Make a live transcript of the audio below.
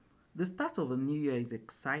The start of a new year is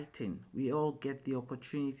exciting. We all get the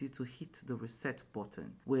opportunity to hit the reset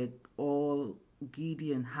button. We're all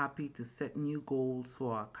giddy and happy to set new goals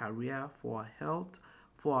for our career, for our health,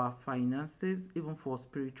 for our finances, even for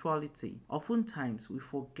spirituality. Oftentimes, we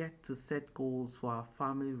forget to set goals for our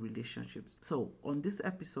family relationships. So, on this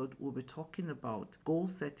episode, we'll be talking about goal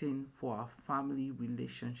setting for our family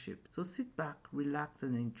relationship. So, sit back, relax,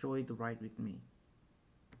 and enjoy the ride with me.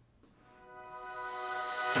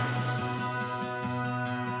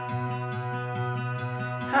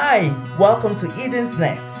 Hi, welcome to Eden's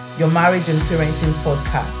Nest, your marriage and parenting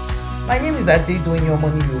podcast. My name is Adedoyin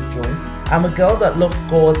Omoni Ojo. I'm a girl that loves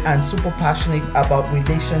God and super passionate about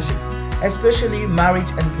relationships, especially marriage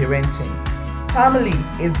and parenting. Family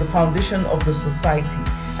is the foundation of the society,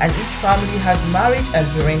 and each family has marriage and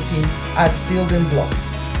parenting as building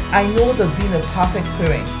blocks. I know that being a perfect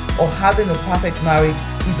parent or having a perfect marriage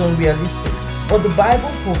is unrealistic, but the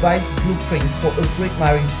Bible provides blueprints for a great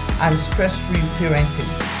marriage and stress-free parenting.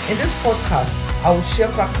 In this podcast, I will share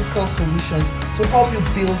practical solutions to help you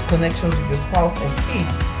build connections with your spouse and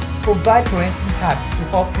kids, provide parenting hacks to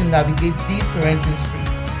help you navigate these parenting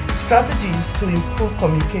streets, strategies to improve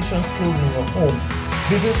communication skills in your home,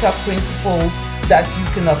 biblical principles that you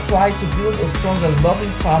can apply to build a strong and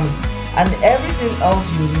loving family, and everything else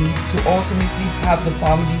you need to ultimately have the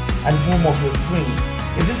family and home of your dreams.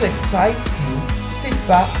 If this excites you, sit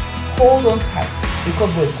back, hold on tight,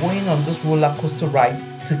 because we're going on this roller coaster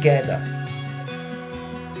ride together.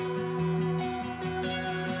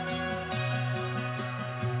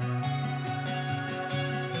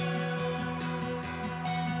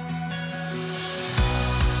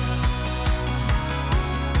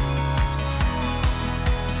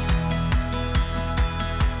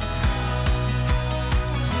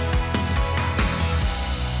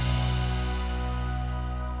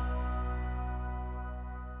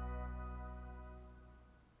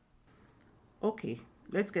 Okay,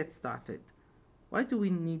 let's get started. Why do we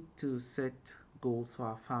need to set goals for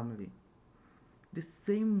our family? The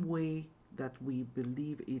same way that we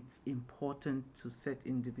believe it's important to set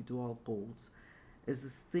individual goals is the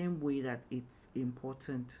same way that it's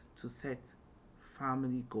important to set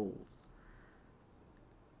family goals.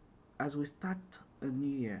 As we start a new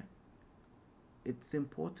year, it's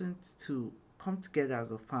important to come together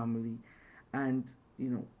as a family and, you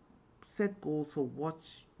know, set goals for what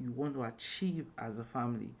you want to achieve as a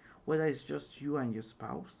family, whether it's just you and your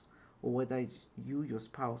spouse or whether it's you, your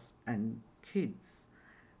spouse, and kids.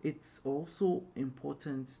 It's also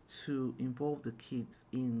important to involve the kids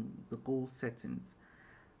in the goal settings.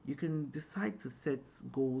 You can decide to set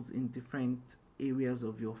goals in different areas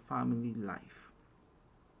of your family life.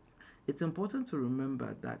 It's important to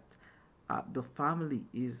remember that the family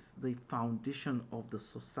is the foundation of the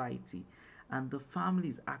society, and the family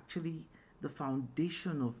is actually the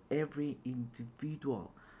foundation of every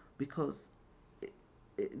individual because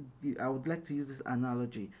I would like to use this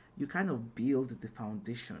analogy. You kind of build the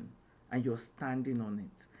foundation and you're standing on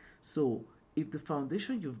it. So if the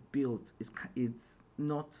foundation you've built is it's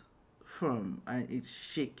not firm and it's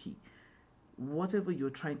shaky, whatever you're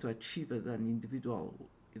trying to achieve as an individual,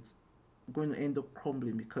 it's going to end up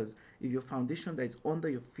crumbling because if your foundation that is under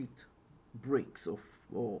your feet breaks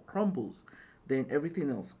or crumbles, then everything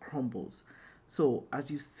else crumbles. So as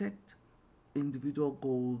you set individual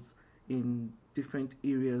goals in different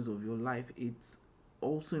areas of your life, it's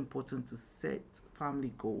also important to set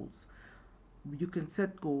family goals. You can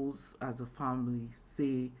set goals as a family,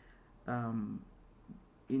 say, um,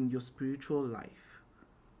 in your spiritual life,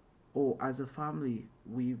 or as a family,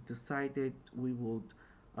 we've decided we would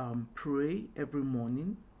pray every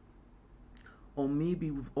morning, or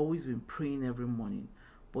maybe we've always been praying every morning,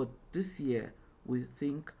 but this year we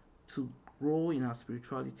think to grow in our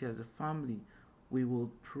spirituality as a family, we will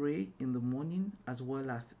pray in the morning as well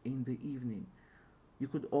as in the evening. You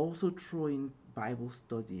could also throw in Bible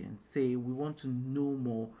study and say we want to know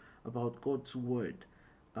more about God's word,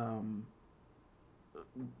 um,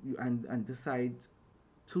 and decide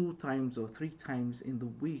 2 times or 3 times in the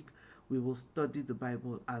week we will study the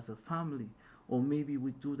Bible as a family, or maybe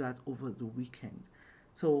we do that over the weekend.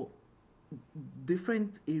 So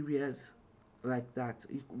different areas like that.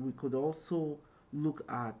 We could also look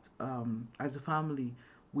at as a family,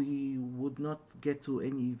 we would not get to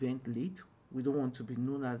any event late. We don't want to be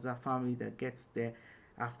known as a family that gets there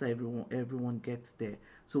after everyone gets there.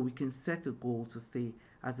 So we can set a goal to say,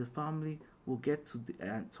 as a family, we'll get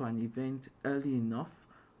to an event early enough.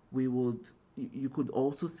 We would. You could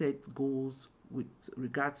also set goals with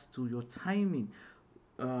regards to your timing,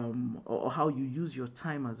 or how you use your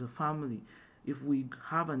time as a family. If we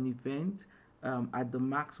have an event, At the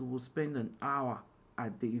max, we will spend an hour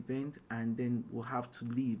at the event, and then we'll have to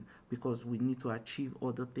leave because we need to achieve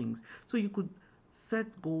other things. So you could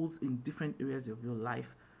set goals in different areas of your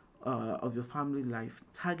life, of your family life,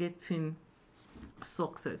 targeting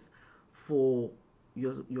success for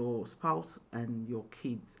your spouse and your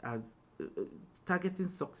kids, as targeting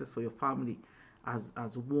success for your family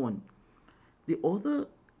as one. The other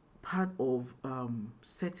part of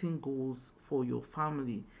setting goals for your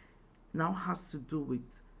family now has to do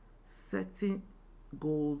with setting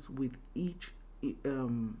goals with each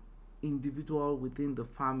um, individual within the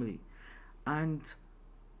family. And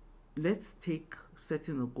let's take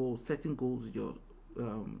setting goals with your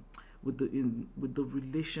with the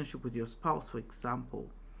relationship with your spouse, for example.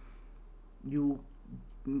 You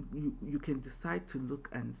you can decide to look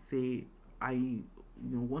and say, I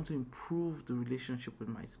want to improve the relationship with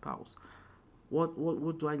my spouse. What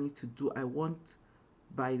do I need to do? I want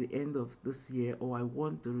by the end of this year, or I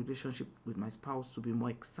want the relationship with my spouse to be more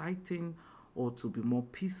exciting or to be more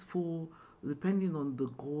peaceful, depending on the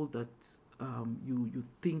goal that you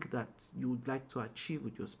think that you would like to achieve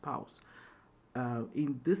with your spouse.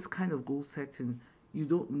 In this kind of goal setting, you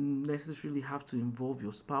don't necessarily have to involve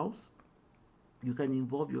your spouse. You can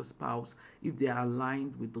involve your spouse if they are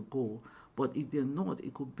aligned with the goal. But if they're not,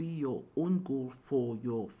 it could be your own goal for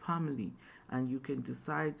your family, and you can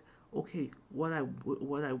decide, okay,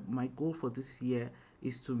 my goal for this year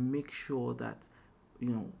is to make sure that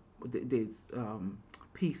there's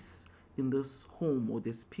peace in this home, or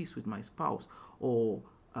there's peace with my spouse, or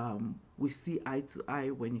we see eye to eye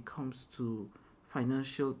when it comes to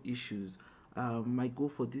financial issues. My goal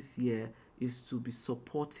for this year is to be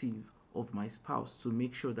supportive of my spouse, to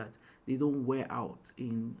make sure that they don't wear out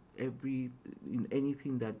in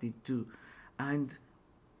anything that they do, and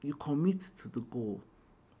you commit to the goal.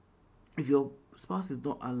 If your spouse is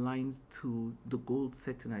not aligned to the goal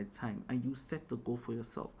setting at the time, and you set the goal for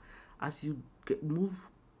yourself, as you move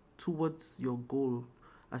towards your goal,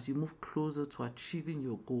 as you move closer to achieving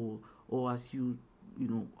your goal, or as you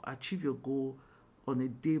achieve your goal on a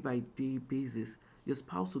day by day basis, your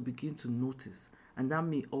spouse will begin to notice, and that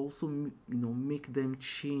may also make them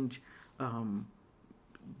change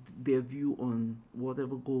their view on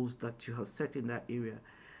whatever goals that you have set in that area.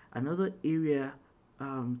 Another area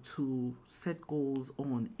to set goals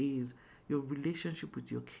on is your relationship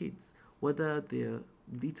with your kids, whether they're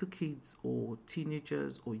little kids or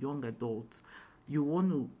teenagers or young adults. You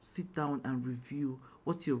want to sit down and review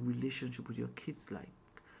what's your relationship with your kids like.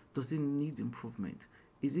 Does it need improvement?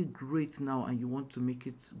 Is it great now and you want to make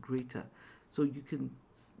it greater? So you can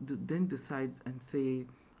then decide and say,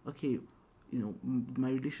 okay, my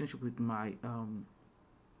relationship with my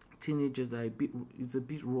teenagers is a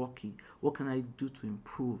bit rocky. What can I do to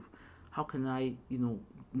improve? How can I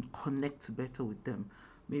connect better with them?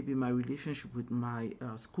 Maybe my relationship with my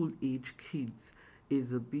school age kids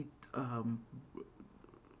is a bit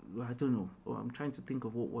I don't know. I'm trying to think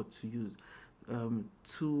of what word to use.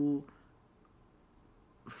 Too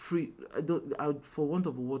free. For want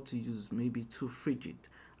of a word to use, maybe too frigid.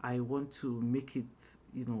 I want to make it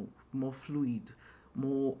more fluid.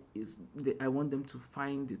 I want them to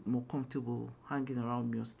find it more comfortable hanging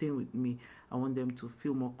around me or staying with me. I want them to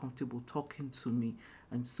feel more comfortable talking to me.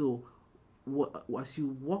 And so as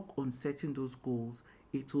you work on setting those goals,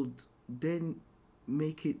 it would then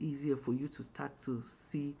make it easier for you to start to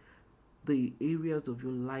see the areas of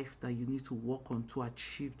your life that you need to work on to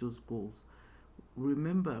achieve those goals.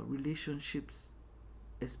 Remember, relationships,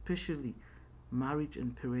 especially marriage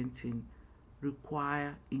and parenting,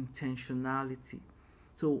 require intentionality.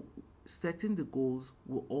 So setting the goals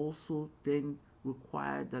will also then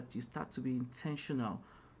require that you start to be intentional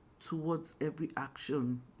towards every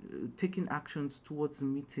action, taking actions towards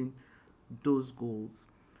meeting those goals.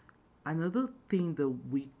 Another thing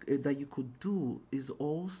that you could do is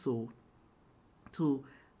also to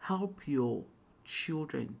help your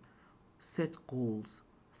children set goals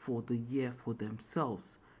for the year for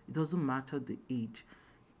themselves. It doesn't matter the age.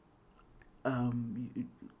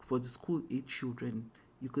 For the school age children,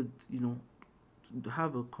 you could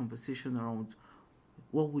have a conversation around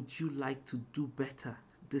what would you like to do better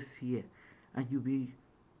this year, and you'll be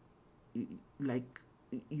like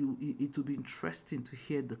it will be interesting to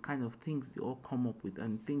hear the kind of things they all come up with,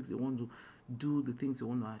 and things they want to do, the things they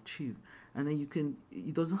want to achieve. And then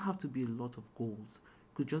it doesn't have to be a lot of goals.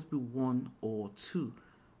 It could just be one or two.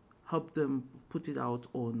 Help them put it out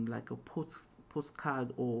on like a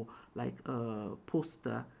postcard or like a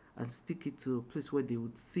poster, and stick it to a place where they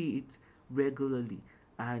would see it regularly,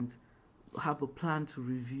 and have a plan to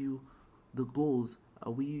review the goals.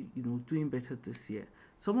 Are we doing better this year?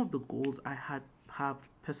 some of the goals I have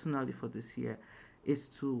personally for this year is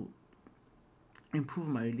to improve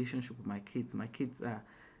my relationship with my kids. My kids are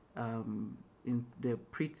in their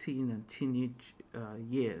preteen and teenage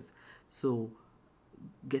years, so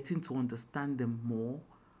getting to understand them more,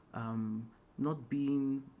 not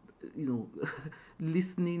being,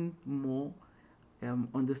 listening more,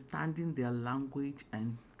 understanding their language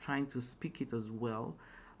and trying to speak it as well.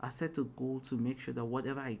 I set a goal to make sure that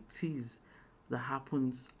whatever it is that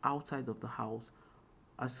happens outside of the house,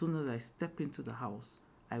 as soon as I step into the house,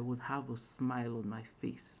 I would have a smile on my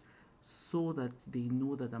face so that they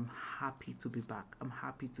know that I'm happy to be back. I'm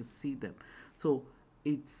happy to see them. So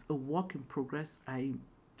it's a work in progress. I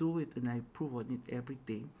do it and I improve on it every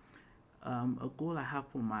day. A goal I have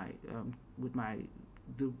for my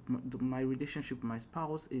relationship with my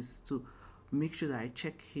spouse is to make sure that I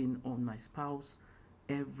check in on my spouse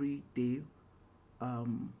every day,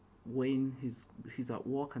 when he's at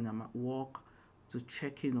work and I'm at work, to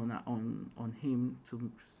check in on him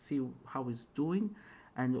to see how he's doing,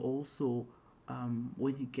 and also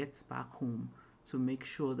when he gets back home, to make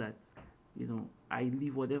sure that I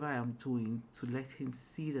leave whatever I am doing to let him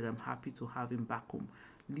see that I'm happy to have him back home.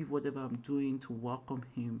 Leave whatever I'm doing to welcome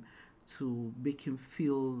him, to make him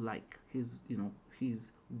feel like he's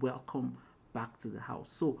welcome back to the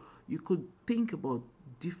house. So you could think about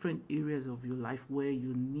different areas of your life where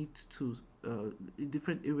you need to,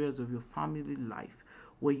 different areas of your family life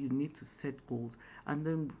where you need to set goals, and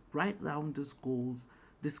then write down those goals,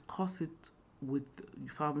 discuss it with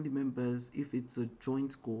family members. If it's a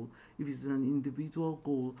joint goal, if it's an individual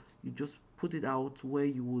goal, you just put it out where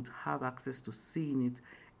you would have access to seeing it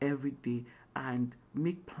every day, and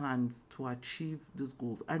make plans to achieve those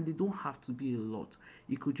goals. And they don't have to be a lot.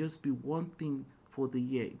 It could just be one thing for the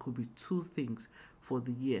year. It could be two things for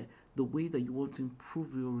the year. The way that you want to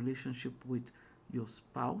improve your relationship with your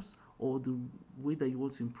spouse, or the way that you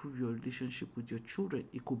want to improve your relationship with your children.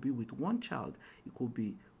 It could be with one child. It could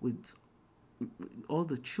be with all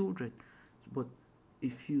the children. But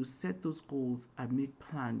if you set those goals and make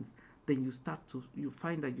plans, then you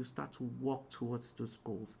find that you start to work towards those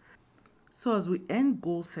goals. So as we end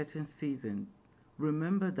goal setting season,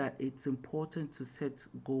 remember that it's important to set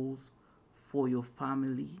goals for your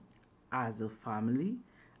family as a family,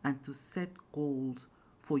 and to set goals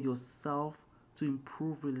for yourself to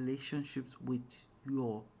improve relationships with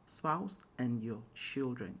your spouse and your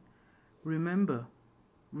children. Remember,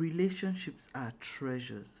 relationships are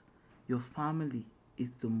treasures. Your family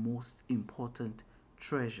is the most important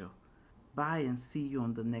treasure. Bye, and see you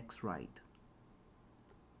on the next ride.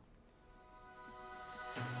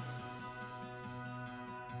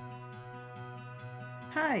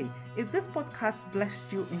 Hi, if this podcast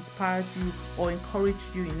blessed you, inspired you, or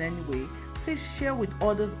encouraged you in any way, please share with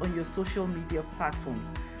others on your social media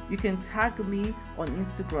platforms. You can tag me on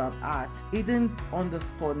Instagram at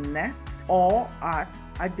Edens_nest or at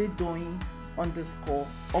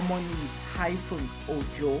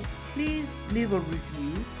Adedoyin_Omoni-Ojo. Please leave a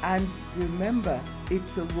review, and remember,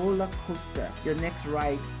 it's a roller coaster. Your next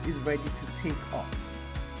ride is ready to take off.